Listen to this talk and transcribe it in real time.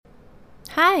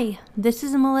Hi, this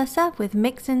is Melissa with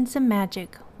Mixin' Some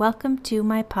Magic. Welcome to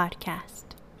my podcast.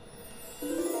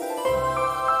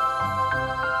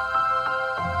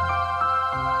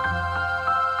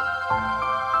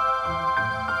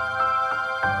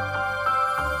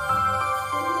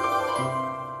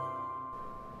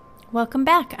 Welcome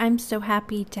back. I'm so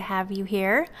happy to have you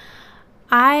here.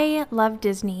 I love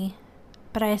Disney,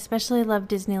 but I especially love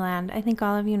Disneyland. I think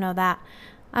all of you know that.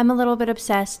 I'm a little bit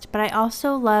obsessed, but I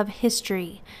also love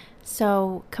history.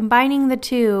 So combining the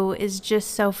two is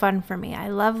just so fun for me. I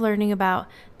love learning about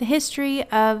the history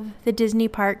of the Disney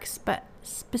parks, but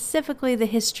specifically the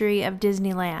history of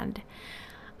Disneyland.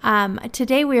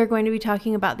 Today we are going to be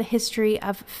talking about the history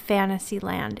of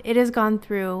Fantasyland. It has gone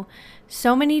through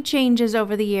so many changes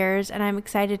over the years, and I'm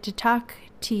excited to talk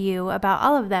to you about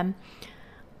all of them.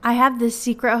 I have this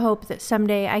secret hope that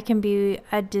someday I can be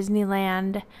a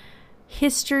Disneyland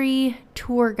history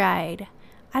tour guide.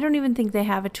 I don't even think they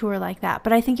have a tour like that,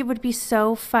 but I think it would be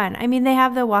so fun. I mean, they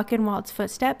have the Walk in Walt's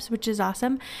Footsteps, which is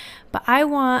awesome, but I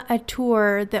want a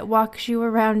tour that walks you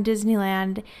around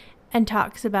Disneyland and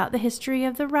talks about the history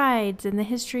of the rides and the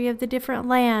history of the different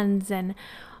lands and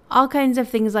all kinds of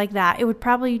things like that. It would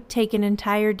probably take an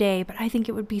entire day, but I think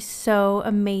it would be so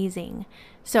amazing.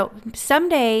 So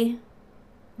someday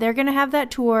they're going to have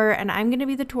that tour, and I'm going to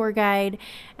be the tour guide,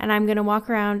 and I'm going to walk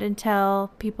around and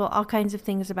tell people all kinds of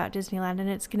things about Disneyland, and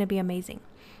it's going to be amazing.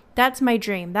 That's my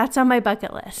dream. That's on my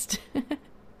bucket list.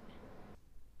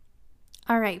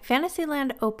 All right,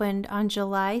 Fantasyland opened on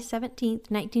July 17th,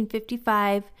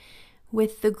 1955,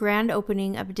 with the grand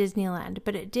opening of Disneyland,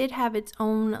 but it did have its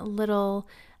own little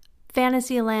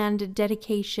Fantasyland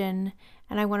dedication,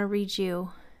 and I want to read you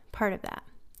part of that.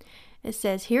 It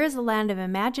says, "Here is a land of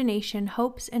imagination,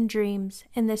 hopes, and dreams.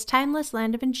 In this timeless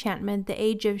land of enchantment, the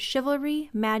age of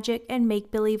chivalry, magic, and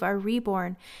make-believe are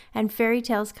reborn, and fairy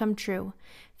tales come true.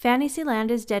 Fantasyland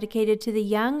is dedicated to the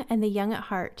young and the young at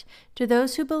heart, to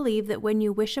those who believe that when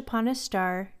you wish upon a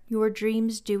star, your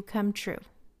dreams do come true."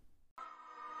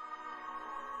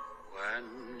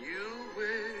 When you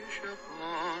wish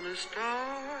upon a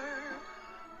star,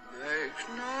 makes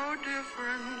no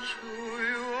difference who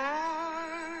you are.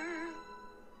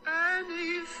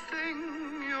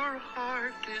 Anything your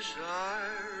heart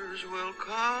desires will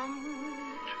come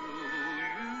to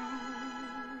you.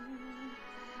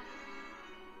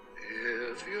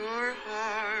 If your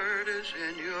heart is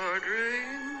in your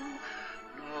dream,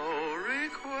 no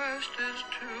request is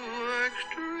too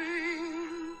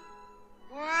extreme.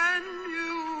 When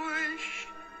you wish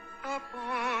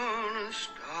upon a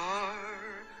star,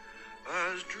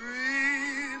 as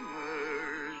dreamers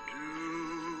do.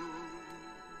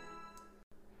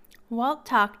 Walt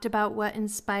talked about what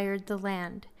inspired the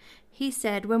land. He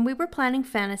said, "When we were planning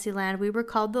Fantasyland, we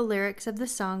recalled the lyrics of the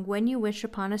song When You Wish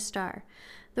Upon a Star.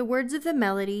 The words of the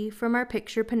melody from our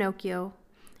picture Pinocchio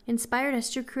inspired us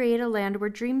to create a land where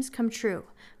dreams come true.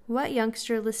 What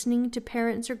youngster listening to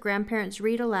parents or grandparents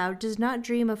read aloud does not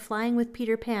dream of flying with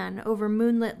Peter Pan over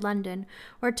moonlit London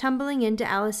or tumbling into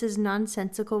Alice's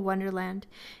nonsensical Wonderland?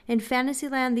 In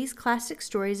Fantasyland, these classic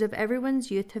stories of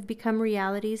everyone's youth have become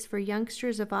realities for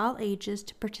youngsters of all ages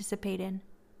to participate in."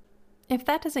 If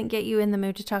that doesn't get you in the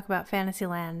mood to talk about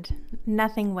Fantasyland,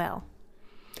 nothing will.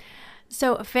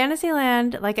 So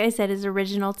Fantasyland, like I said, is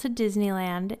original to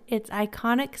Disneyland. Its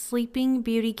iconic Sleeping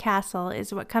Beauty castle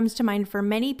is what comes to mind for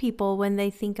many people when they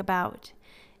think about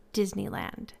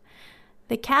Disneyland.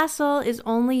 The castle is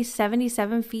only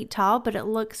 77 feet tall, but it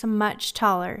looks much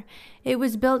taller. It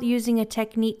was built using a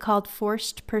technique called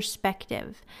forced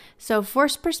perspective. So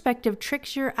forced perspective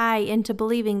tricks your eye into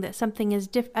believing that something is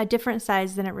a different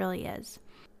size than it really is.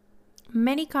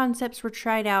 Many concepts were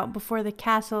tried out before the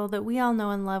castle that we all know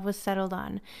and love was settled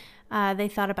on. They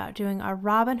thought about doing a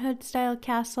Robin Hood style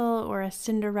castle or a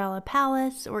Cinderella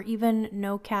palace or even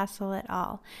no castle at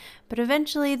all. But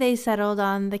eventually they settled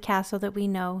on the castle that we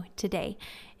know today.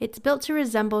 It's built to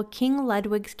resemble King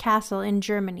Ludwig's castle in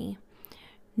Germany.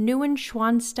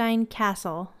 Neuschwanstein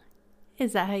Castle,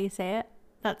 is that how you say it?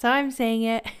 That's how I'm saying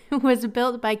it, was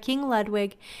built by King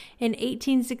Ludwig in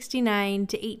 1869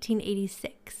 to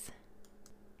 1886.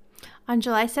 On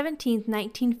July 17,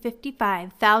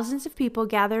 1955, thousands of people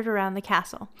gathered around the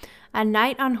castle. A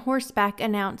knight on horseback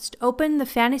announced, "Open the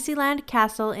Fantasyland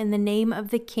castle in the name of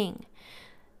the king."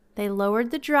 They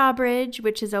lowered the drawbridge,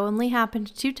 which has only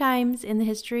happened 2 times in the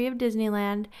history of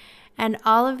Disneyland, and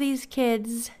all of these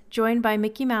kids, joined by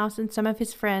Mickey Mouse and some of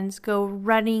his friends, go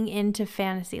running into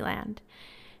Fantasyland.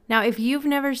 Now, if you've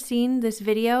never seen this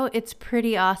video, it's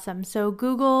pretty awesome. So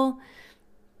Google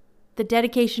the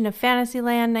dedication of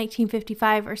Fantasyland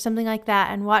 1955 or something like that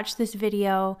and watch this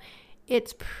video.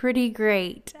 It's pretty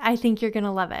great. I think you're going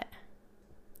to love it.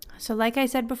 So like I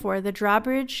said before, the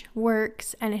drawbridge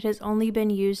works, and it has only been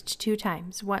used 2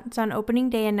 times. Once on opening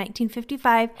day in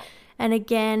 1955, and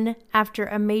again after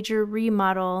a major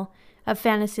remodel of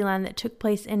Fantasyland that took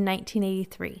place in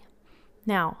 1983.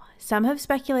 Now, some have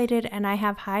speculated, and I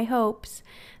have high hopes,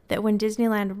 that when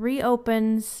Disneyland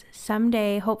reopens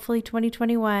someday, hopefully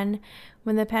 2021,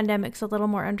 when the pandemic's a little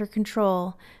more under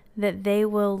control, that they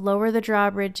will lower the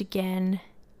drawbridge again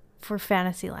for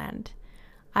Fantasyland.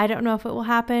 I don't know if it will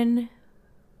happen,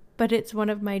 but it's one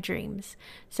of my dreams.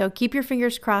 So keep your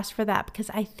fingers crossed for that, because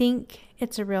I think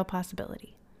it's a real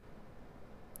possibility.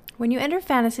 When you enter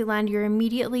Fantasyland, you're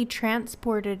immediately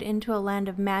transported into a land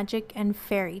of magic and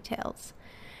fairy tales.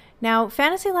 Now,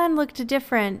 Fantasyland looked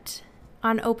different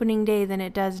on opening day than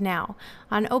it does now.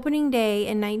 On opening day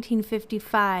in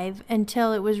 1955,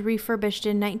 until it was refurbished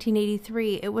in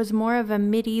 1983, it was more of a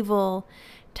medieval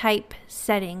type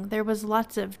setting. There was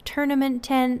lots of tournament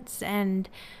tents and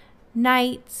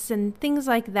knights and things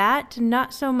like that,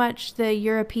 not so much the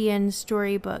European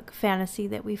storybook fantasy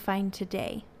that we find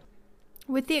today.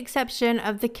 With the exception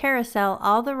of the carousel,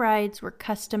 all the rides were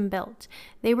custom built.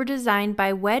 They were designed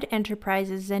by WED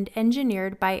Enterprises and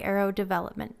engineered by Aero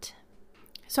Development.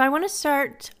 So I want to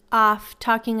start off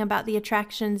talking about the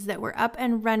attractions that were up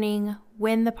and running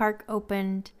when the park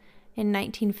opened in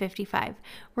 1955.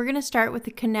 We're going to start with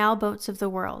the canal boats of the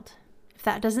world. If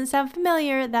that doesn't sound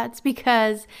familiar, that's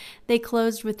because they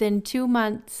closed within 2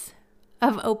 months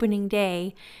of opening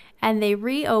day, and they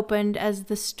reopened as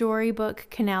the Storybook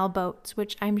Canal Boats,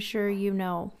 which I'm sure you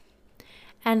know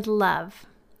and love.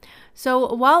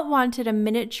 So Walt wanted a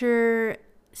miniature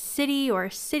city or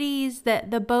cities that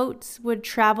the boats would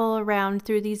travel around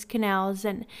through these canals,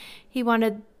 and he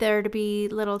wanted there to be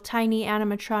little tiny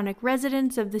animatronic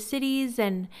residents of the cities,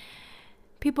 and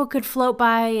people could float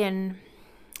by and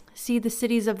see the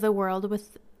cities of the world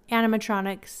with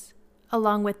animatronics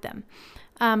along with them.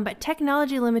 But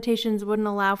technology limitations wouldn't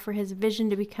allow for his vision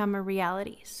to become a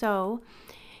reality. So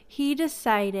he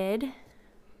decided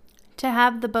to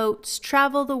have the boats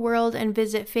travel the world and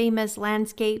visit famous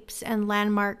landscapes and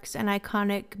landmarks and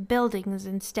iconic buildings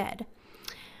instead.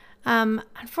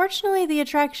 Unfortunately, the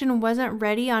attraction wasn't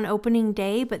ready on opening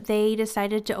day, but they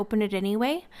decided to open it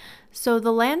anyway. So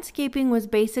the landscaping was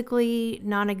basically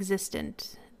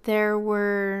non-existent. There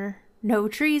were no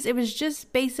trees. It was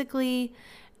just basically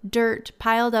dirt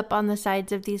piled up on the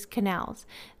sides of these canals.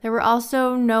 There were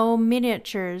also no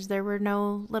miniatures. There were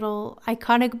no little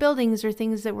iconic buildings or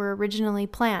things that were originally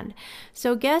planned.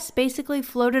 So guests basically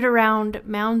floated around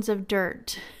mounds of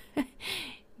dirt.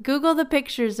 Google the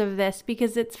pictures of this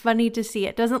because it's funny to see.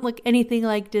 It doesn't look anything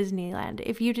like Disneyland.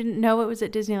 If you didn't know it was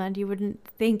at Disneyland, you wouldn't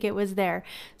think it was there.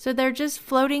 So they're just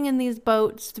floating in these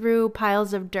boats through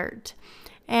piles of dirt.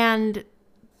 And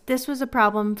this was a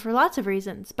problem for lots of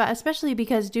reasons, but especially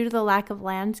because due to the lack of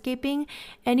landscaping,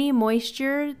 any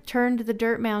moisture turned the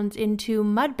dirt mounds into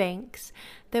mud banks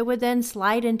that would then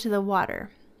slide into the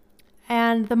water.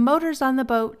 And the motors on the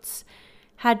boats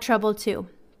had trouble too.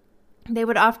 They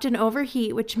would often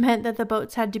overheat, which meant that the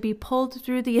boats had to be pulled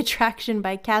through the attraction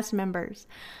by cast members.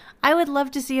 I would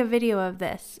love to see a video of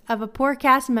this, of a poor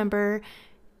cast member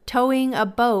towing a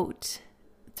boat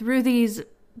through these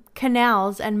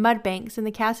canals and mud banks and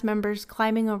the cast members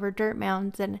climbing over dirt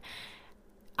mounds, and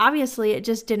obviously it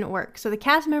just didn't work. So the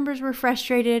cast members were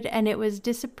frustrated, and it was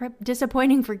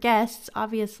disappointing for guests,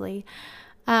 obviously.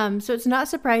 So it's not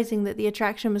surprising that the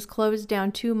attraction was closed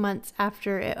down 2 months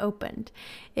after it opened.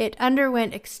 It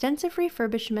underwent extensive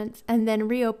refurbishments and then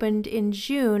reopened in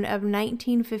June of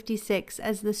 1956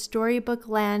 as the Storybook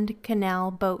Land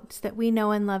Canal Boats that we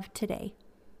know and love today.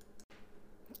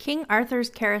 King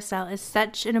Arthur's Carousel is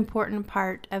such an important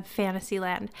part of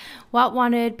Fantasyland. Walt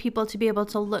wanted people to be able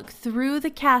to look through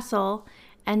the castle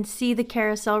and see the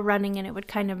carousel running, and it would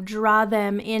kind of draw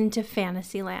them into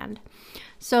Fantasyland.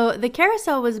 So the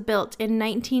carousel was built in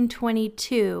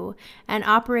 1922 and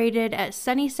operated at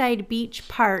Sunnyside Beach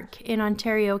Park in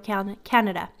Ontario,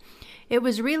 Canada. It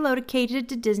was relocated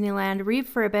to Disneyland,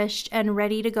 refurbished, and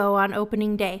ready to go on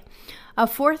opening day. A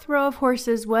 4th row of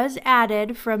horses was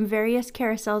added from various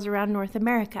carousels around North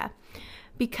America.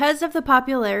 Because of the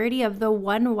popularity of the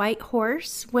one white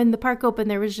horse, when the park opened,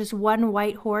 there was just one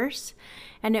white horse,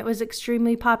 and it was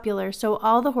extremely popular. So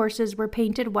all the horses were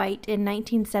painted white in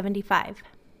 1975.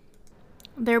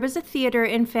 There was a theater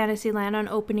in Fantasyland on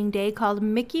opening day called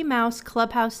Mickey Mouse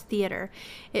Clubhouse Theater.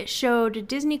 It showed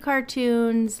Disney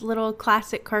cartoons, little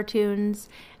classic cartoons.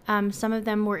 Some of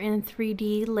them were in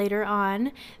 3D later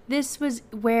on. This was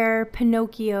where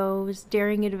Pinocchio's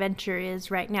Daring Adventure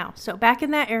is right now. So back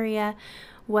in that area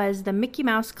was the Mickey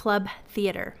Mouse Club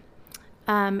Theater.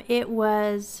 It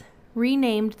was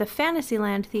renamed the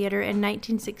Fantasyland Theater in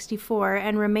 1964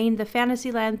 and remained the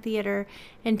Fantasyland Theater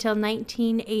until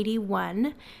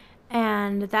 1981.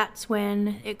 And that's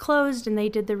when it closed and they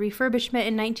did the refurbishment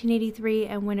in 1983.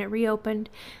 And when it reopened,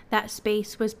 that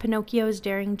space was Pinocchio's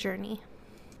Daring Journey.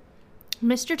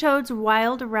 Mr. Toad's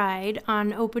Wild Ride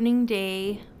on opening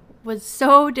day was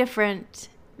so different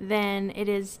than it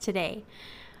is today.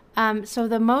 So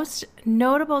the most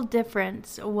notable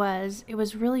difference was it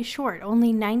was really short,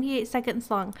 only 98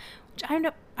 seconds long, which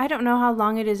I don't know how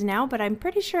long it is now, but I'm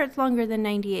pretty sure it's longer than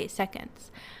 98 seconds.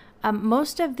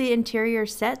 Most of the interior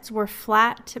sets were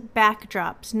flat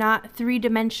backdrops, not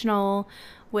three-dimensional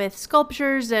with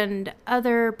sculptures and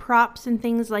other props and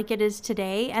things like it is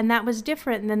today, and that was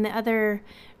different than the other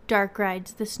dark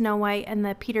rides, the Snow White and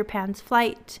the Peter Pan's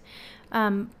Flight.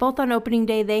 Both on opening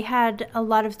day, they had a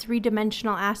lot of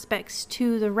three-dimensional aspects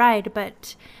to the ride,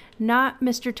 but not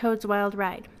Mr. Toad's Wild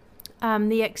Ride.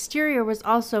 The exterior was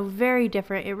also very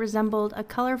different. It resembled a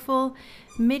colorful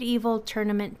medieval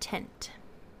tournament tent.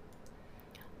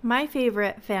 My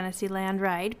favorite Fantasyland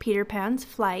ride, Peter Pan's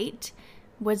Flight,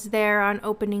 was there on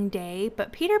opening day,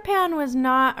 but Peter Pan was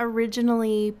not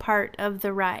originally part of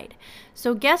the ride.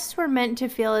 So guests were meant to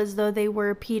feel as though they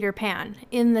were Peter Pan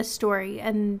in the story,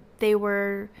 and they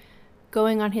were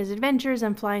going on his adventures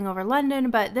and flying over London,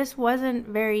 but this wasn't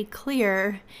very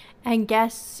clear, and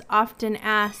guests often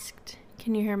asked,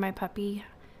 can you hear my puppy?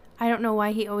 I don't know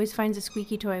why he always finds a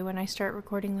squeaky toy when I start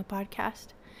recording the podcast.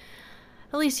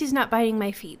 At least he's not biting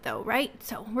my feet though, right?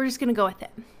 So we're just going to go with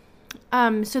it.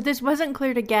 So this wasn't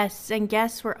clear to guests, and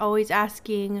guests were always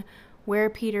asking where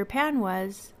Peter Pan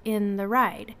was in the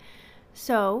ride.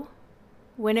 So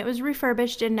when it was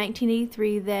refurbished in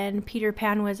 1983, then Peter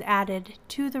Pan was added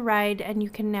to the ride, and you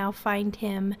can now find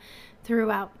him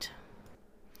throughout.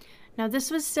 Now this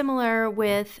was similar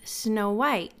with Snow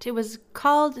White. It was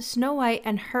called Snow White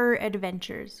and Her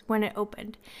Adventures when it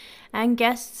opened. And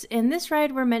guests in this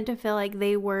ride were meant to feel like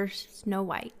they were Snow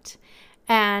White.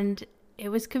 And it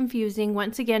was confusing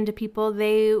once again to people.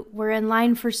 They were in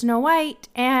line for Snow White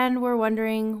and were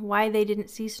wondering why they didn't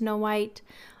see Snow White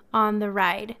on the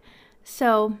ride.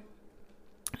 So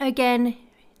again,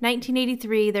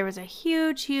 1983, there was a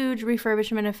huge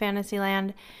refurbishment of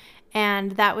Fantasyland,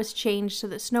 and that was changed so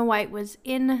that Snow White was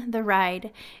in the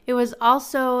ride. It was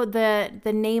also the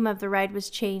name of the ride was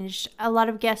changed. A lot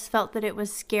of guests felt that it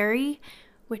was scary,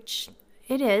 which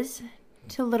it is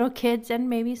to little kids and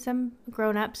maybe some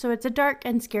grown-ups. So it's a dark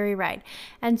and scary ride.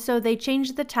 And so they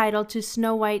changed the title to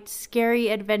Snow White's Scary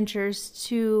Adventures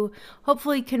to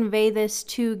hopefully convey this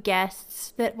to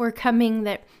guests that were coming,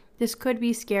 that this could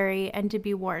be scary and to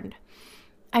be warned.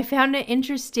 I found it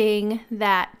interesting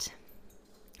that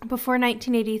before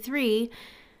 1983,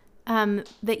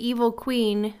 the evil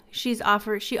queen, she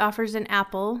offers an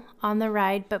apple on the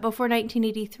ride, but before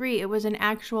 1983, it was an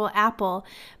actual apple.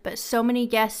 But so many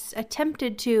guests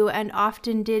attempted to and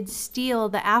often did steal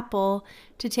the apple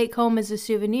to take home as a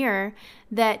souvenir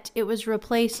that it was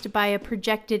replaced by a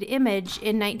projected image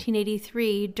in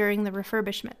 1983 during the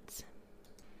refurbishments.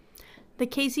 The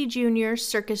Casey Jr.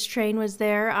 circus train was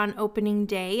there on opening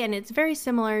day, and it's very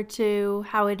similar to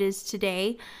how it is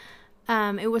today.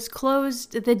 It was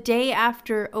closed the day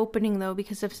after opening, though,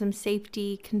 because of some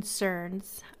safety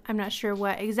concerns. I'm not sure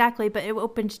what exactly, but it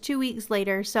opened 2 weeks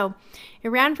later. So it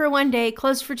ran for one day,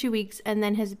 closed for 2 weeks, and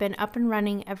then has been up and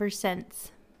running ever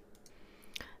since.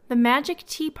 The Magic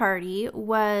Tea Party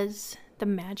was the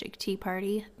Magic Tea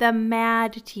Party, the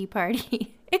Mad Tea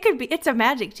Party. It's a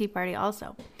Magic Tea Party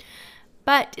also.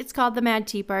 But it's called the Mad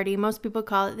Tea Party. Most people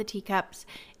call it the Teacups.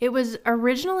 It was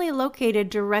originally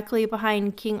located directly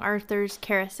behind King Arthur's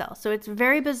Carousel. So it's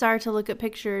very bizarre to look at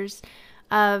pictures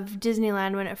of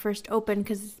Disneyland when it first opened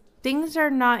because things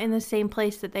are not in the same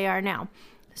place that they are now.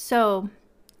 So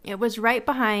it was right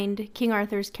behind King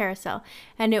Arthur's Carousel,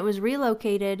 and it was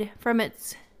relocated from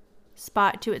its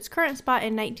spot to its current spot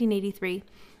in 1983.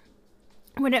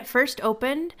 When it first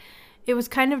opened, it was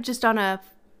kind of just on a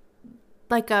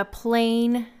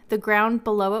plain, the ground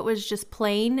below it was just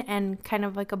plain and kind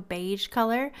of like a beige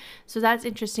color. So that's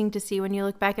interesting to see when you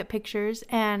look back at pictures,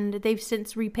 and they've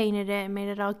since repainted it and made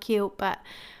it all cute, but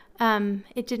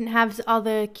it didn't have all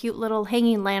the cute little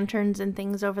hanging lanterns and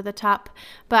things over the top.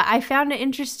 But I found it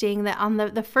interesting that on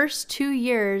the first 2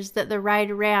 years that the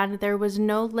ride ran, there was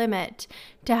no limit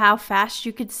to how fast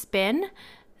you could spin.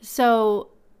 So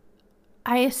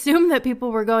I assume that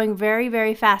people were going very,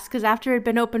 very fast because after it had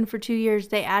been open for 2 years,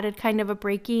 they added kind of a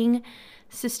braking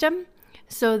system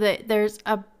so that there's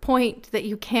a point that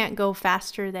you can't go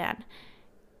faster than,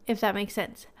 if that makes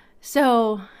sense.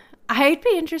 So I'd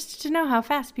be interested to know how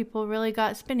fast people really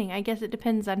got spinning. I guess it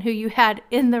depends on who you had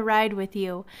in the ride with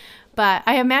you, but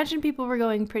I imagine people were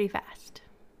going pretty fast.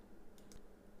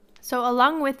 So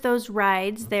along with those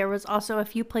rides, there was also a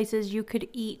few places you could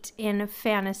eat in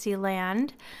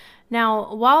Fantasyland.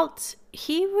 Now, Walt,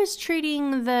 he was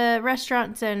treating the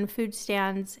restaurants and food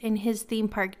stands in his theme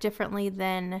park differently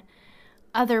than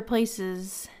other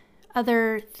places,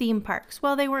 other theme parks.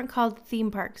 Well, they weren't called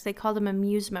theme parks. They called them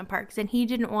amusement parks, and he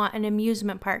didn't want an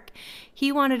amusement park.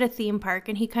 He wanted a theme park,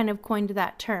 and he kind of coined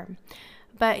that term.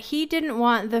 But he didn't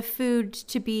want the food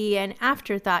to be an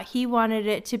afterthought. He wanted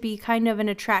it to be kind of an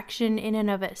attraction in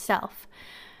and of itself.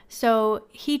 So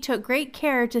he took great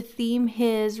care to theme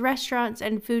his restaurants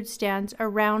and food stands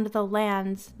around the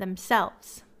lands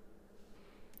themselves.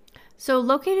 So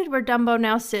located where Dumbo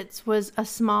now sits was a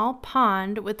small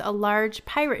pond with a large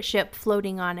pirate ship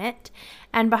floating on it,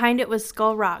 and behind it was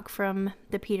Skull Rock from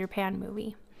the Peter Pan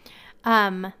movie.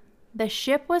 The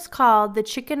ship was called the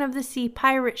Chicken of the Sea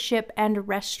Pirate Ship and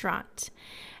Restaurant,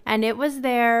 and it was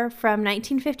there from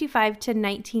 1955 to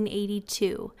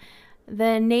 1982.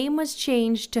 The name was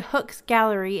changed to Hook's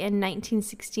Gallery in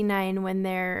 1969 when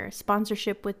their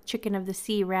sponsorship with Chicken of the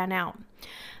Sea ran out.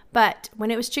 But when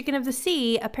it was Chicken of the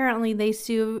Sea, apparently they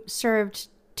served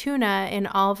tuna in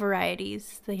all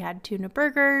varieties. They had tuna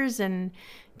burgers and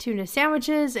tuna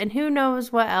sandwiches and who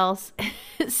knows what else.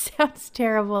 It sounds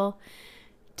terrible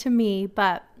to me,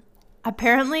 but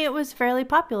apparently it was fairly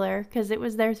popular because it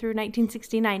was there through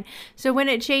 1969. So when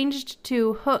it changed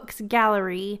to Hook's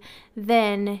Gallery,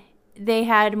 then they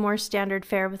had more standard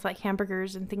fare with like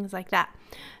hamburgers and things like that.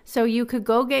 So you could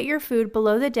go get your food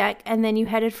below the deck and then you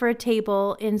headed for a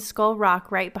table in Skull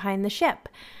Rock right behind the ship.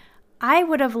 I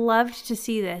would have loved to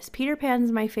see this. Peter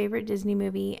Pan's my favorite Disney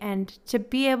movie, and to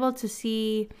be able to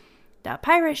see that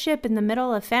pirate ship in the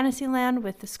middle of Fantasyland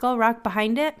with the Skull Rock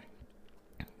behind it,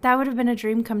 that would have been a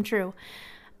dream come true.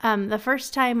 The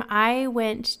first time I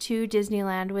went to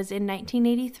Disneyland was in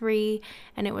 1983,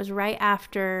 and it was right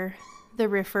after the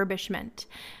refurbishment.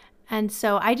 And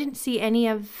so I didn't see any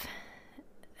of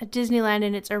Disneyland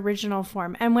in its original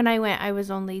form. And when I went, I was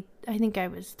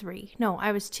 3. No,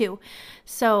 I was 2.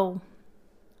 So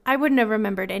I wouldn't have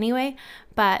remembered anyway,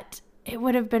 but it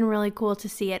would have been really cool to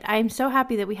see it. I'm so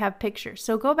happy that we have pictures.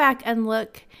 So go back and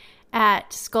look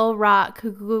at Skull Rock,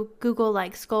 Google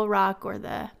like Skull Rock or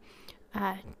the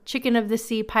Chicken of the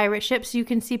Sea pirate ship, so you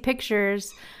can see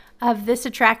pictures of this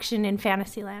attraction in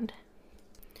Fantasyland.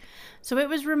 So it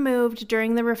was removed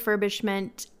during the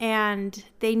refurbishment, and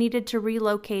they needed to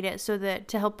relocate it so that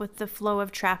to help with the flow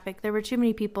of traffic. There were too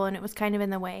many people and it was kind of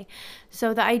in the way.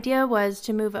 So the idea was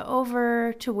to move it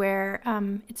over to where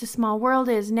It's a Small World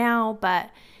is now,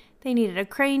 but they needed a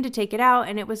crane to take it out,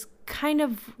 and it was kind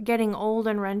of getting old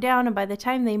and run down, and by the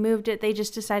time they moved it, they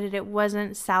just decided it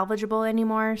wasn't salvageable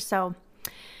anymore, so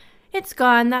it's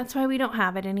gone. That's why we don't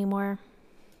have it anymore.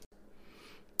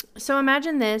 So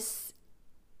imagine this.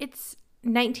 It's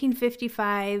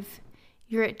 1955.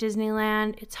 You're at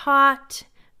Disneyland. It's hot,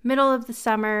 middle of the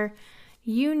summer.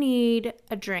 You need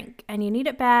a drink, and you need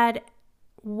it bad.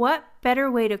 What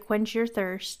better way to quench your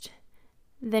thirst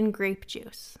than grape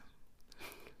juice?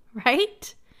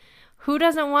 Right? Who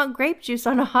doesn't want grape juice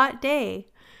on a hot day?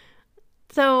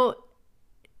 So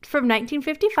from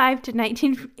 1955 to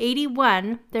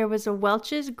 1981, there was a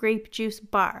Welch's grape juice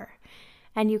bar.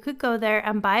 And you could go there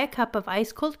and buy a cup of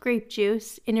ice cold grape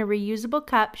juice in a reusable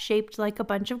cup shaped like a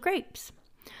bunch of grapes.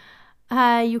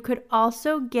 You could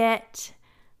also get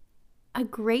a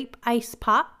grape ice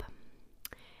pop.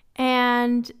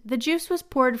 And the juice was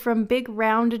poured from big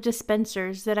round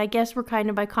dispensers that I guess were kind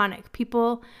of iconic.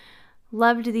 People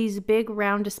loved these big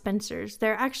round dispensers.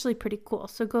 They're actually pretty cool.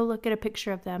 So go look at a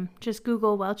picture of them. Just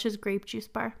Google Welch's Grape Juice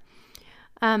Bar.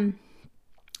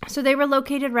 So they were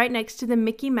located right next to the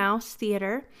Mickey Mouse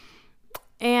Theater.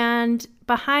 And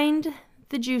behind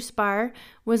the juice bar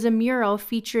was a mural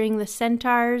featuring the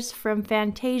centaurs from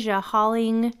Fantasia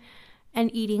hauling and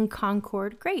eating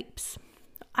Concord grapes.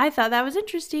 I thought that was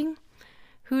interesting.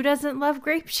 Who doesn't love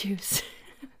grape juice?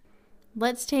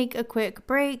 Let's take a quick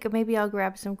break. Maybe I'll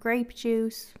grab some grape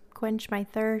juice, quench my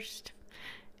thirst.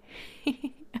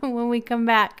 And when we come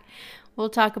back, we'll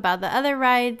talk about the other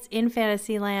rides in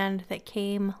Fantasyland that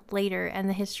came later and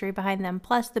the history behind them,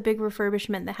 plus the big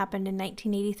refurbishment that happened in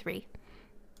 1983.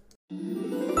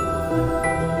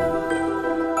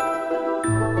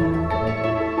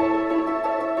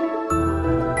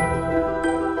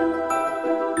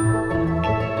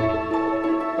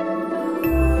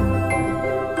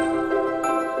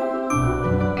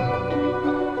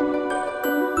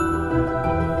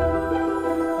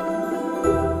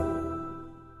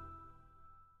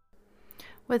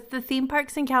 With the theme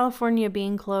parks in California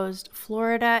being closed,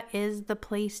 Florida is the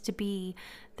place to be.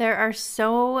 There are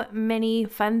so many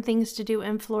fun things to do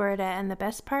in Florida, and the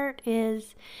best part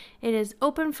is it is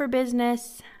open for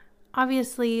business.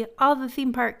 Obviously, all the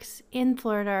theme parks in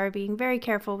Florida are being very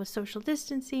careful with social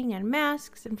distancing and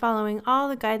masks and following all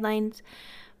the guidelines,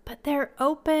 but they're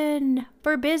open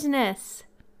for business.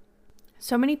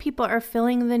 So many people are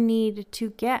feeling the need to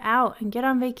get out and get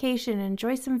on vacation and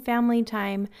enjoy some family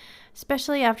time,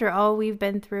 especially after all we've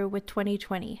been through with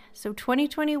 2020. So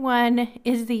 2021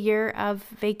 is the year of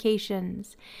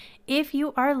vacations. If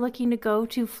you are looking to go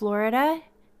to Florida,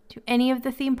 to any of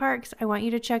the theme parks, I want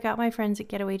you to check out my friends at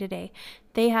Getaway Today.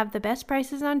 They have the best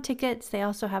prices on tickets. They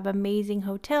also have amazing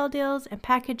hotel deals and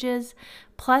packages.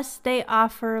 Plus, they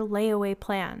offer layaway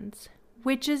plans,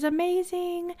 which is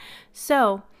amazing.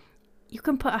 So you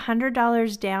can put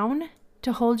 $100 down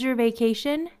to hold your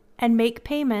vacation and make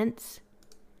payments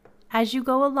as you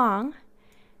go along,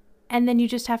 and then you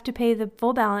just have to pay the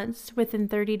full balance within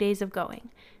 30 days of going.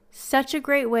 Such a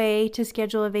great way to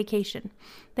schedule a vacation.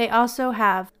 They also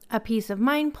have a peace of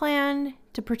mind plan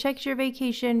to protect your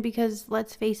vacation because,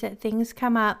 let's face it, things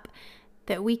come up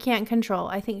that we can't control.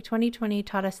 I think 2020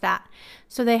 taught us that.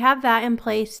 So they have that in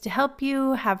place to help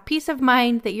you have peace of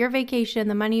mind that your vacation,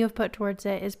 the money you've put towards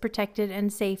it, is protected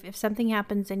and safe if something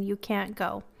happens and you can't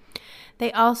go.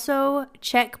 They also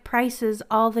check prices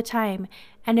all the time.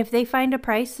 And if they find a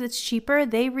price that's cheaper,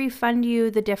 they refund you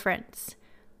the difference,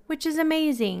 which is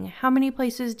amazing. How many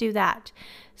places do that?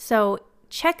 So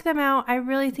check them out. I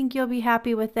really think you'll be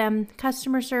happy with them.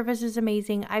 Customer service is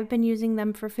amazing. I've been using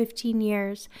them for 15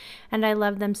 years and I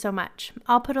love them so much.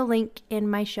 I'll put a link in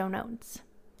my show notes.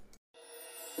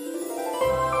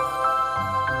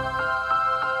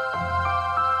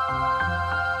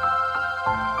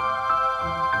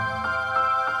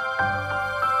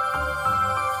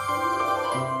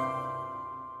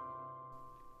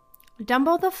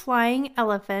 Dumbo the Flying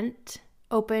Elephant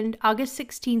opened August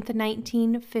 16th,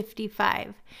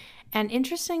 1955. And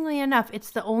interestingly enough, it's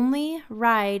the only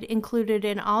ride included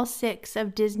in all 6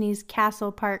 of Disney's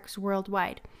castle parks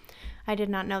worldwide. I did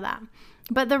not know that.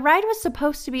 But the ride was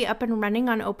supposed to be up and running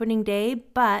on opening day,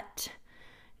 but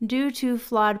due to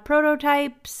flawed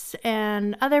prototypes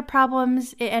and other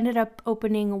problems, it ended up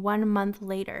opening 1 month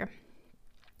later.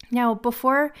 Now,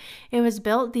 before it was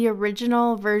built, the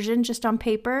original version, just on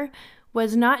paper,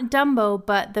 was not Dumbo,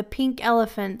 but the pink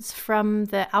elephants from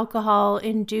the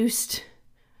alcohol-induced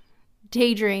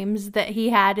daydreams that he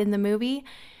had in the movie.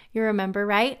 You remember,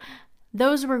 right?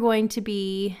 Those were going to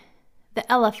be the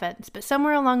elephants, but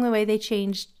somewhere along the way they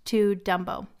changed to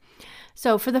Dumbo.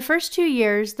 So for the first 2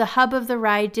 years, the hub of the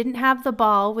ride didn't have the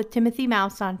ball with Timothy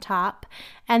Mouse on top,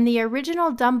 and the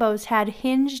original Dumbos had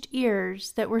hinged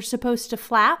ears that were supposed to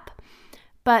flap,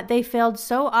 but they failed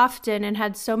so often and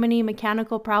had so many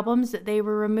mechanical problems that they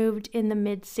were removed in the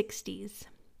mid-60s.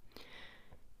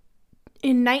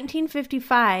 In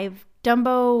 1955,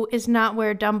 Dumbo is not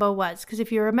where Dumbo was, because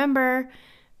if you remember,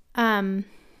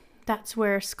 that's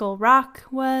where Skull Rock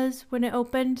was when it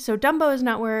opened. So Dumbo is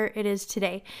not where it is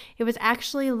today. It was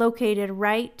actually located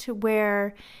right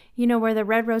where, you know, where the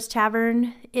Red Rose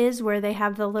Tavern is, where they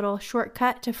have the little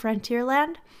shortcut to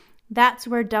Frontierland. That's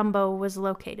where Dumbo was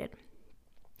located.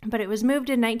 But it was moved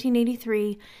in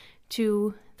 1983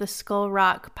 to the Skull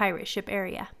Rock pirate ship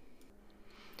area.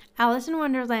 Alice in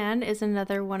Wonderland is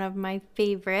another one of my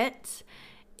favorites.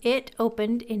 It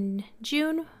opened in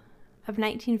June of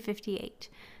 1958.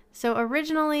 So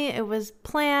originally it was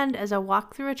planned as a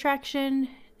walkthrough attraction.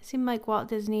 It seemed like Walt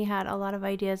Disney had a lot of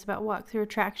ideas about walkthrough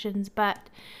attractions, but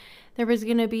there was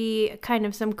going to be kind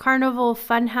of some carnival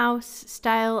funhouse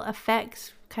style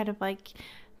effects, kind of like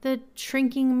the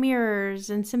shrinking mirrors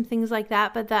and some things like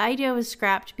that. But the idea was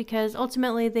scrapped because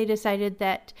ultimately they decided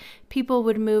that people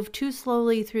would move too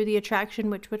slowly through the attraction,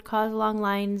 which would cause long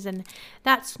lines, and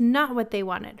that's not what they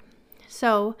wanted.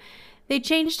 So they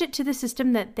changed it to the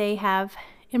system that they have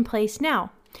in place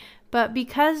now. But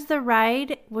because the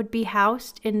ride would be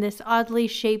housed in this oddly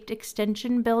shaped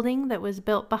extension building that was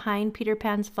built behind Peter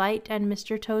Pan's Flight and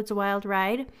Mr. Toad's Wild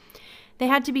Ride, they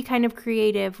had to be kind of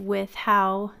creative with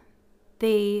how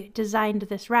they designed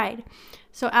this ride.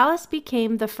 So Alice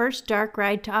became the first dark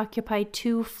ride to occupy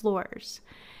 2 floors.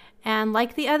 And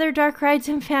like the other dark rides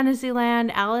in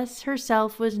Fantasyland, Alice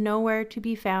herself was nowhere to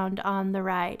be found on the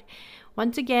ride.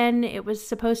 Once again, it was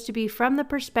supposed to be from the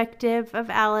perspective of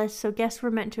Alice, so guests were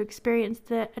meant to experience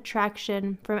the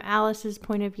attraction from Alice's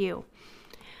point of view.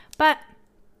 But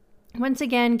once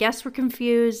again, guests were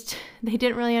confused. They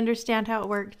didn't really understand how it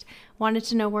worked. wanted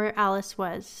to know where Alice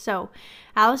was. So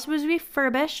Alice was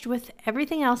refurbished with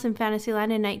everything else in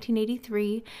Fantasyland in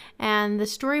 1983, and the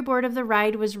storyboard of the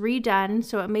ride was redone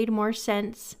so it made more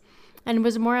sense and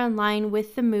was more in line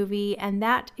with the movie, and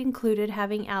that included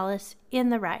having Alice in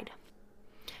the ride.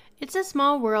 It's a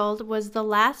Small World was the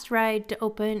last ride to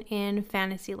open in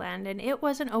Fantasyland, and it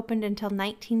wasn't opened until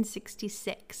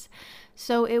 1966.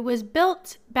 So it was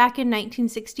built back in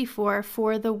 1964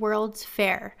 for the World's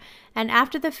Fair, and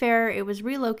after the fair, it was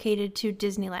relocated to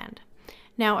Disneyland.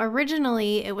 Now,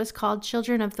 originally, it was called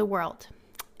Children of the World,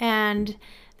 and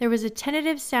there was a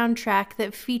tentative soundtrack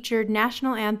that featured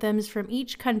national anthems from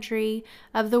each country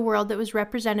of the world that was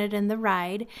represented in the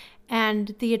ride,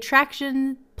 and the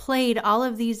attraction played all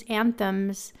of these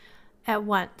anthems at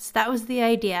once. That was the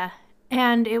idea,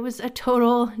 and it was a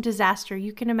total disaster.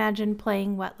 You can imagine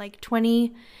playing,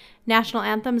 20 national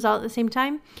anthems all at the same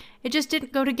time? It just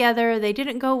didn't go together, they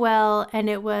didn't go well, and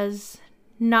it was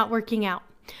not working out.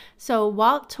 So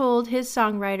Walt told his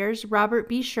songwriters, Robert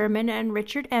B. Sherman and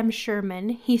Richard M. Sherman,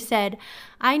 he said,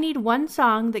 "I need one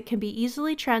song that can be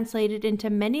easily translated into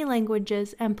many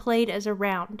languages and played as a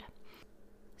round."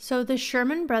 So the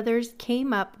Sherman brothers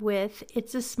came up with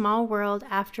It's a Small World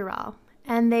After All.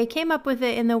 And they came up with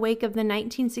it in the wake of the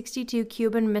 1962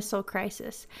 Cuban Missile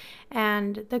Crisis.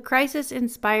 And the crisis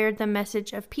inspired the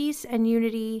message of peace and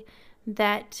unity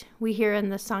that we hear in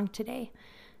the song today.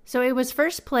 So it was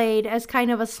first played as kind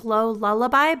of a slow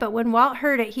lullaby, but when Walt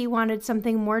heard it, he wanted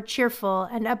something more cheerful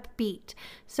and upbeat.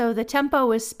 So the tempo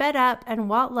was sped up, and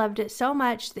Walt loved it so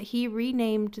much that he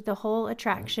renamed the whole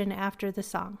attraction after the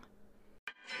song.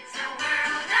 It's a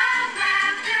world of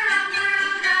laughter, a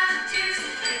world of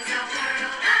tears. It's a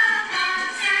world of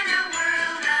loves and a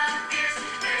world of fears.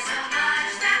 There's so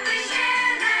much that we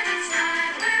share that it's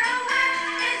time we're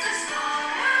aware. It's a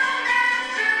small world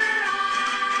after all.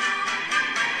 It's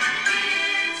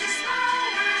a small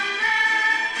world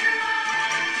after all.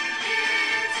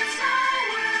 It's a small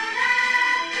world after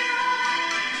all.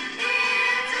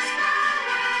 It's a small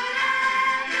world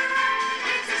after all.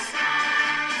 It's a small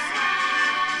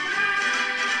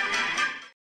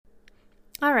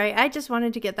All right, I just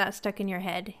wanted to get that stuck in your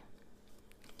head.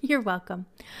 You're welcome.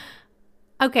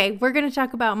 Okay, we're going to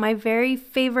talk about my very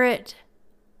favorite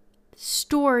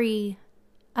story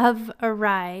of a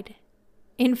ride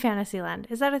in Fantasyland.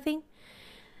 Is that a thing?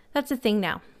 That's a thing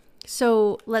now.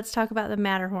 So let's talk about the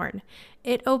Matterhorn.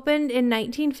 It opened in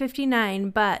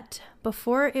 1959, but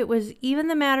before it was even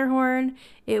the Matterhorn,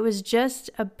 it was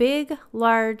just a big,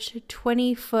 large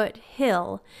 20-foot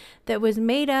hill that was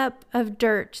made up of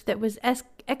dirt that was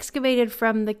excavated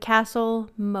from the castle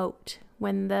moat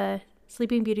when the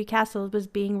Sleeping Beauty castle was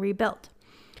being rebuilt.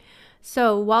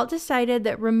 So Walt decided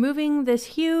that removing this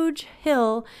huge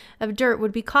hill of dirt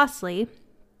would be costly.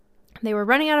 They were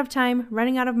running out of time,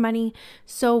 running out of money,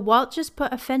 so Walt just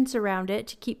put a fence around it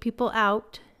to keep people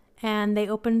out, and they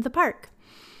opened the park.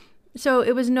 So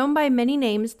it was known by many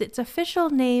names. Its official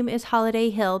name is Holiday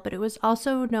Hill, but it was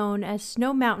also known as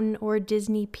Snow Mountain or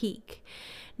Disney Peak.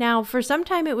 Now, for some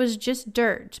time it was just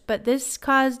dirt, but this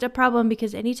caused a problem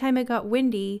because anytime it got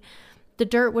windy, the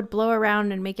dirt would blow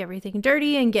around and make everything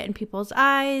dirty and get in people's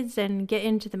eyes and get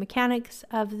into the mechanics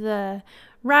of the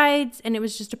rides, and it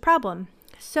was just a problem.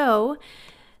 So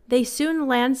they soon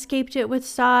landscaped it with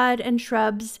sod and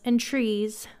shrubs and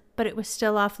trees, but it was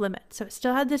still off limits. So it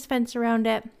still had this fence around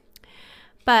it.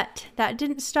 But that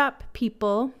didn't stop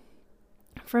people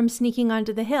from sneaking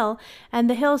onto the hill, and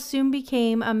the hill soon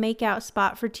became a makeout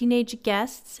spot for teenage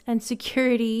guests, and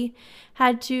security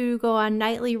had to go on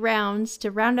nightly rounds to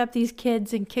round up these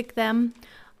kids and kick them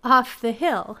off the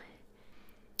hill.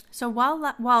 So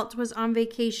while Walt was on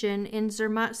vacation in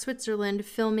Zermatt, Switzerland,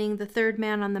 filming The Third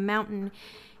Man on the Mountain,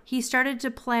 he started to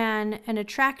plan an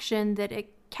attraction that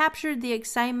it captured the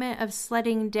excitement of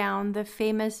sledding down the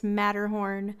famous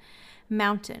Matterhorn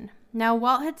mountain. Now,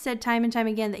 Walt had said time and time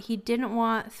again that he didn't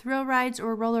want thrill rides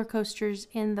or roller coasters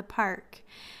in the park,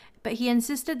 but he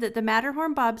insisted that the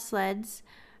Matterhorn bobsleds,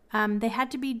 they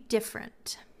had to be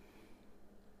different.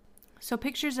 So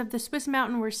pictures of the Swiss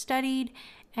mountain were studied,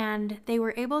 and they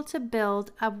were able to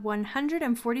build a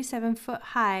 147-foot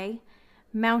high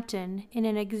mountain in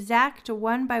an exact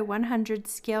 1:100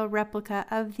 scale replica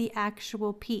of the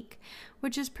actual peak,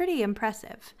 which is pretty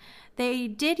impressive. They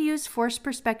did use forced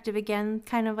perspective again,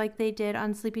 kind of like they did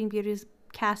on Sleeping Beauty's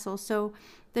castle, so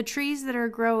the trees that are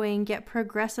growing get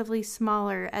progressively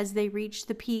smaller as they reach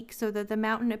the peak so that the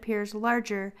mountain appears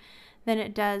larger than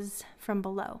it does from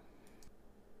below.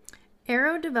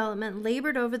 Aero Development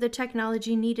labored over the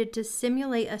technology needed to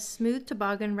simulate a smooth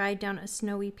toboggan ride down a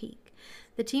snowy peak.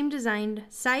 The team designed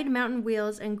side mountain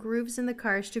wheels and grooves in the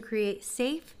cars to create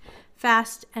safe,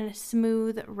 fast, and a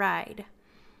smooth ride.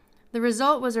 The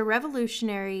result was a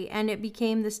revolutionary, and it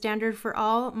became the standard for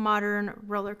all modern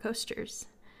roller coasters.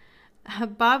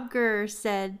 Bob Gurr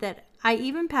said that I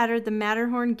even patterned the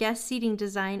Matterhorn guest seating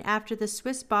design after the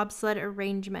Swiss bobsled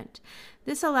arrangement.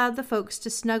 This allowed the folks to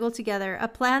snuggle together, a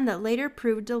plan that later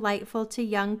proved delightful to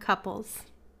young couples.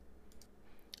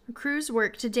 Crews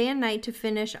worked day and night to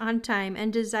finish on time,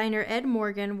 and designer Ed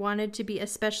Morgan wanted to be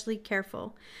especially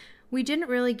careful. We didn't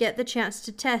really get the chance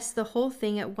to test the whole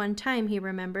thing at one time, he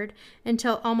remembered,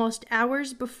 until almost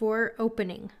hours before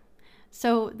opening.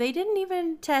 So they didn't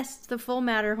even test the full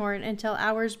Matterhorn until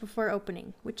hours before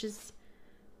opening, which is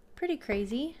pretty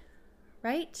crazy,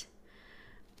 right?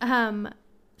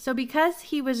 So because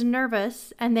he was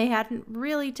nervous and they hadn't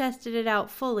really tested it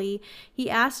out fully, he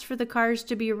asked for the cars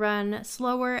to be run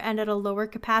slower and at a lower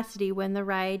capacity when the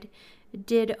ride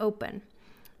did open.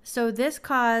 So this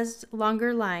caused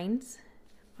longer lines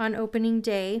on opening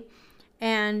day,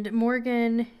 and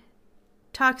Morgan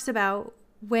talks about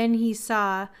when he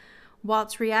saw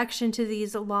Walt's reaction to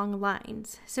these long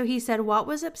lines. So he said Walt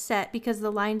was upset because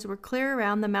the lines were clear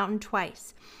around the mountain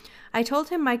twice. I told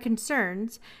him my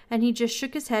concerns, and he just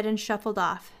shook his head and shuffled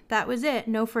off. That was it,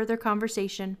 no further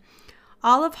conversation.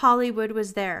 All of Hollywood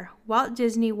was there. Walt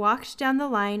Disney walked down the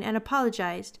line and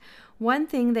apologized. One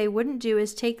thing they wouldn't do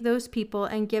is take those people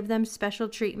and give them special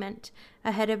treatment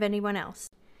ahead of anyone else.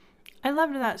 I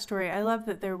loved that story. I love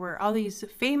that there were all these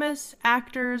famous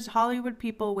actors, Hollywood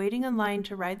people waiting in line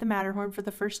to ride the Matterhorn for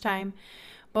the first time,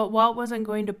 but Walt wasn't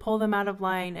going to pull them out of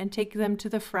line and take them to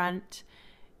the front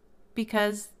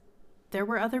because there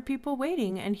were other people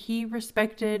waiting, and he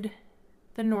respected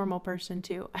the normal person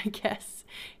too, I guess.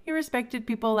 He respected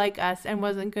people like us and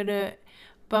wasn't going to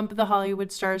bump the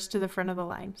Hollywood stars to the front of the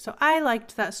line. So I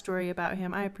liked that story about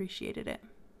him. I appreciated it.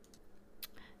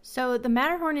 So the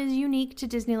Matterhorn is unique to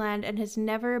Disneyland and has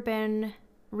never been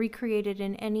recreated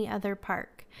in any other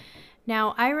park.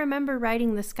 Now, I remember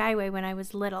riding the Skyway when I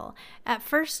was little. At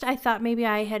first, I thought maybe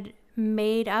I had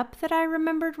made up that I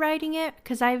remembered riding it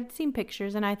because I've seen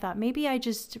pictures, and I thought maybe I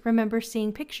just remember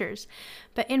seeing pictures.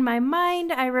 But in my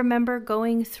mind, I remember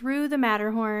going through the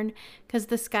Matterhorn because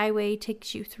the Skyway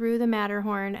takes you through the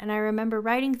Matterhorn, and I remember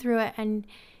riding through it, and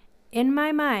in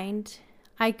my mind,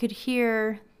 I could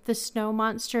hear the snow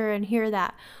monster and hear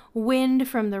that wind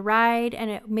from the ride, and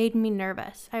it made me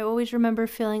nervous. I always remember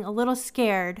feeling a little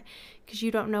scared because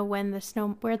you don't know where the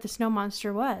snow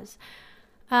monster was.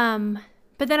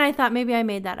 But then I thought maybe I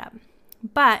made that up.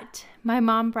 But my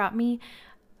mom brought me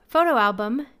a photo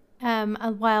album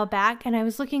a while back, and I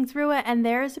was looking through it, and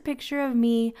there is a picture of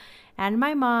me and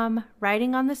my mom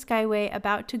riding on the Skyway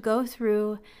about to go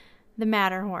through the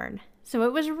Matterhorn. So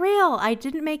it was real. I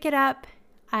didn't make it up.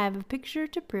 I have a picture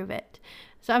to prove it.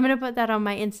 So I'm going to put that on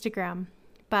my Instagram.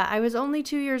 But I was only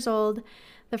 2 years old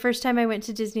the first time I went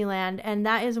to Disneyland, and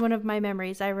that is one of my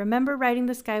memories. I remember riding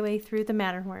the Skyway through the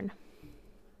Matterhorn.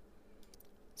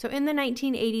 So in the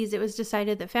 1980s, it was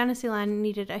decided that Fantasyland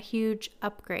needed a huge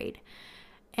upgrade.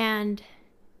 And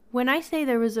when I say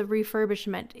there was a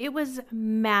refurbishment, it was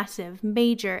massive,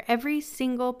 major. Every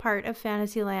single part of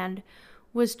Fantasyland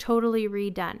was totally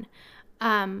redone.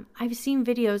 I've seen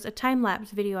videos, a time-lapse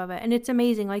video of it, and it's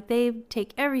amazing. Like, they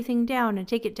take everything down and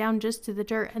take it down just to the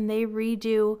dirt, and they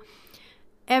redo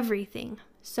everything.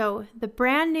 So the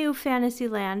brand new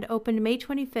Fantasyland opened May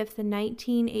 25th in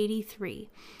 1983.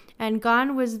 And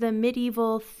gone was the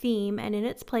medieval theme, and in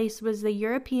its place was the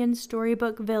European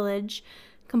storybook village,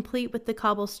 complete with the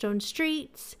cobblestone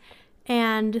streets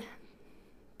and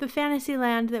the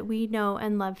Fantasyland that we know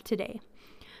and love today.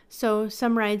 So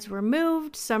some rides were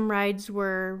moved, some rides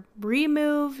were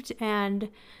removed, and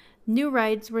new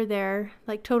rides were there,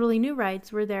 like totally new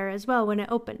rides were there as well when it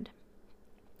opened.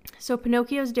 So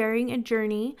Pinocchio's Daring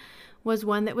Journey was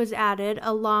one that was added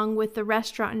along with the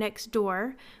restaurant next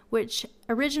door, which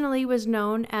originally was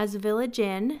known as Village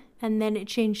Inn, and then it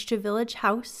changed to Village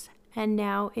House, and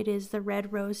now it is the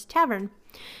Red Rose Tavern.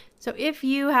 So if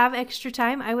you have extra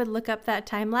time, I would look up that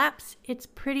time lapse. It's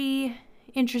pretty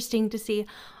interesting to see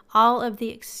all of the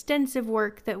extensive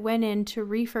work that went into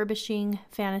refurbishing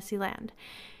Fantasyland.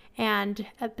 And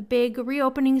at the big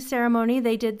reopening ceremony,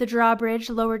 they did the drawbridge,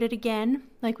 lowered it again,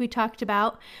 like we talked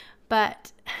about.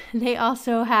 But they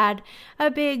also had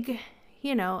a big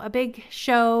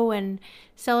show and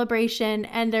celebration.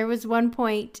 And there was one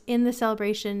point in the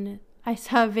celebration, I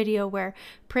saw a video where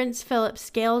Prince Philip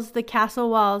scales the castle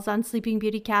walls on Sleeping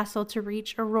Beauty Castle to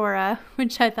reach Aurora,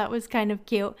 which I thought was kind of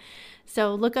cute.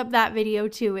 So look up that video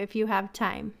too if you have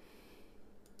time.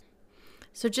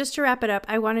 So just to wrap it up,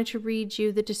 I wanted to read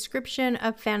you the description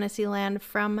of Fantasyland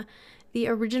from the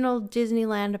original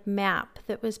Disneyland map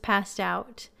that was passed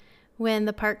out when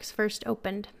the parks first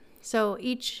opened. So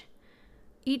each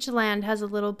land has a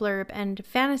little blurb, and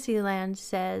Fantasyland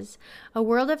says, "A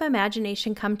world of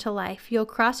imagination come to life. You'll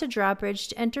cross a drawbridge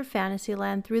to enter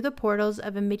Fantasyland through the portals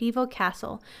of a medieval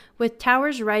castle, with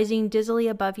towers rising dizzily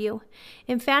above you.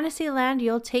 In Fantasyland,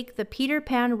 you'll take the Peter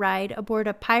Pan ride aboard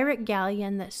a pirate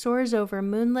galleon that soars over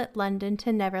moonlit London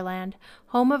to Neverland,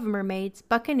 home of mermaids,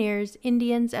 buccaneers,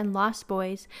 Indians, and lost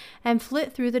boys, and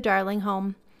flit through the darling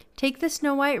home. Take the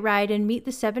Snow White ride and meet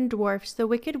the 7 dwarfs, the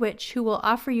Wicked Witch who will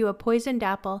offer you a poisoned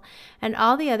apple, and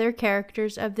all the other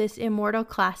characters of this immortal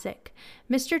classic.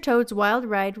 Mr. Toad's Wild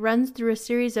Ride runs through a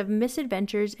series of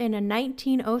misadventures in a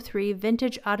 1903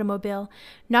 vintage automobile,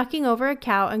 knocking over a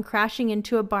cow and crashing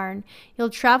into a barn.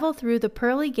 You'll travel through the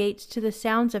pearly gates to the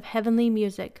sounds of heavenly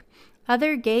music.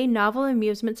 Other gay novel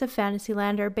amusements of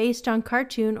Fantasyland are based on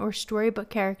cartoon or storybook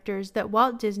characters that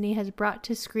Walt Disney has brought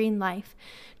to screen life.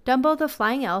 Dumbo the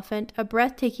Flying Elephant, a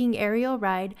breathtaking aerial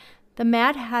ride, the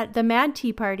Mad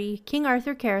Tea Party, King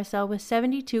Arthur Carousel with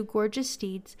 72 gorgeous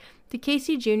steeds, the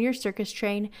Casey Jr. Circus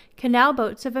Train, Canal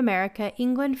Boats of America,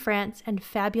 England, France, and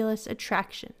fabulous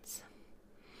attractions."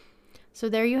 So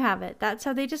there you have it. That's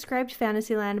how they described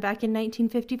Fantasyland back in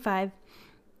 1955.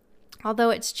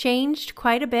 Although it's changed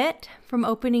quite a bit from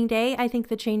opening day, I think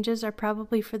the changes are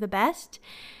probably for the best.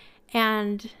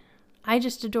 And I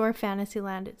just adore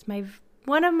Fantasyland. It's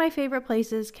one of my favorite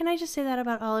places. Can I just say that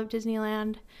about all of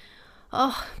Disneyland?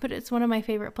 Oh, but it's one of my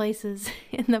favorite places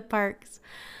in the parks,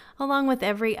 along with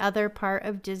every other part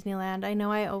of Disneyland. I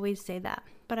know I always say that,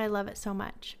 but I love it so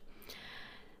much.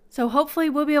 So hopefully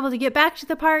we'll be able to get back to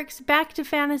the parks, back to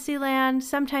Fantasyland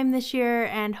sometime this year,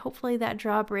 and hopefully that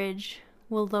drawbridge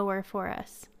will lower for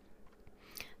us.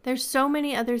 There's so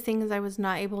many other things I was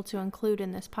not able to include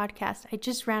in this podcast. I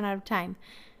just ran out of time.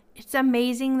 It's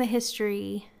amazing the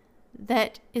history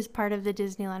that is part of the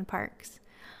Disneyland parks.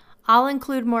 I'll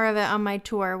include more of it on my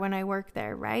tour when I work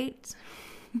there, right?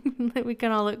 We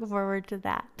can all look forward to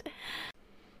that.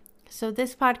 So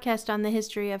this podcast on the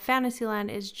history of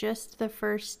Fantasyland is just the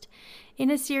first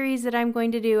in a series that I'm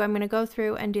going to do. I'm going to go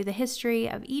through and do the history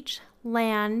of each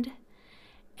land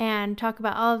and talk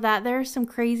about all of that. There are some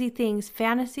crazy things.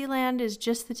 Fantasyland is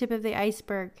just the tip of the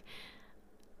iceberg.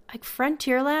 Like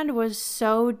Frontierland was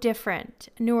so different.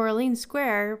 New Orleans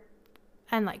Square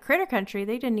and like Critter Country,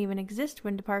 they didn't even exist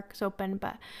when the parks opened,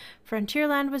 but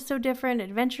Frontierland was so different.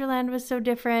 Adventureland was so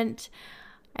different.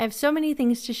 I have so many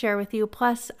things to share with you.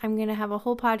 Plus, I'm going to have a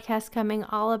whole podcast coming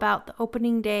all about the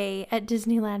opening day at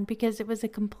Disneyland because it was a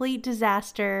complete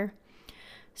disaster.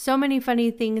 So many funny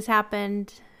things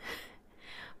happened.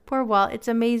 Poor Walt. It's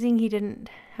amazing he didn't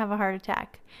have a heart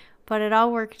attack, but it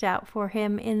all worked out for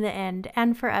him in the end,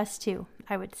 and for us too,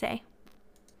 I would say.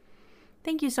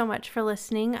 Thank you so much for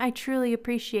listening. I truly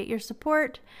appreciate your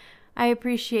support. I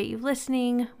appreciate you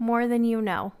listening more than you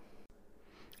know.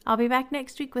 I'll be back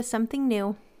next week with something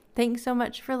new. Thanks so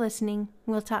much for listening.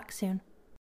 We'll talk soon.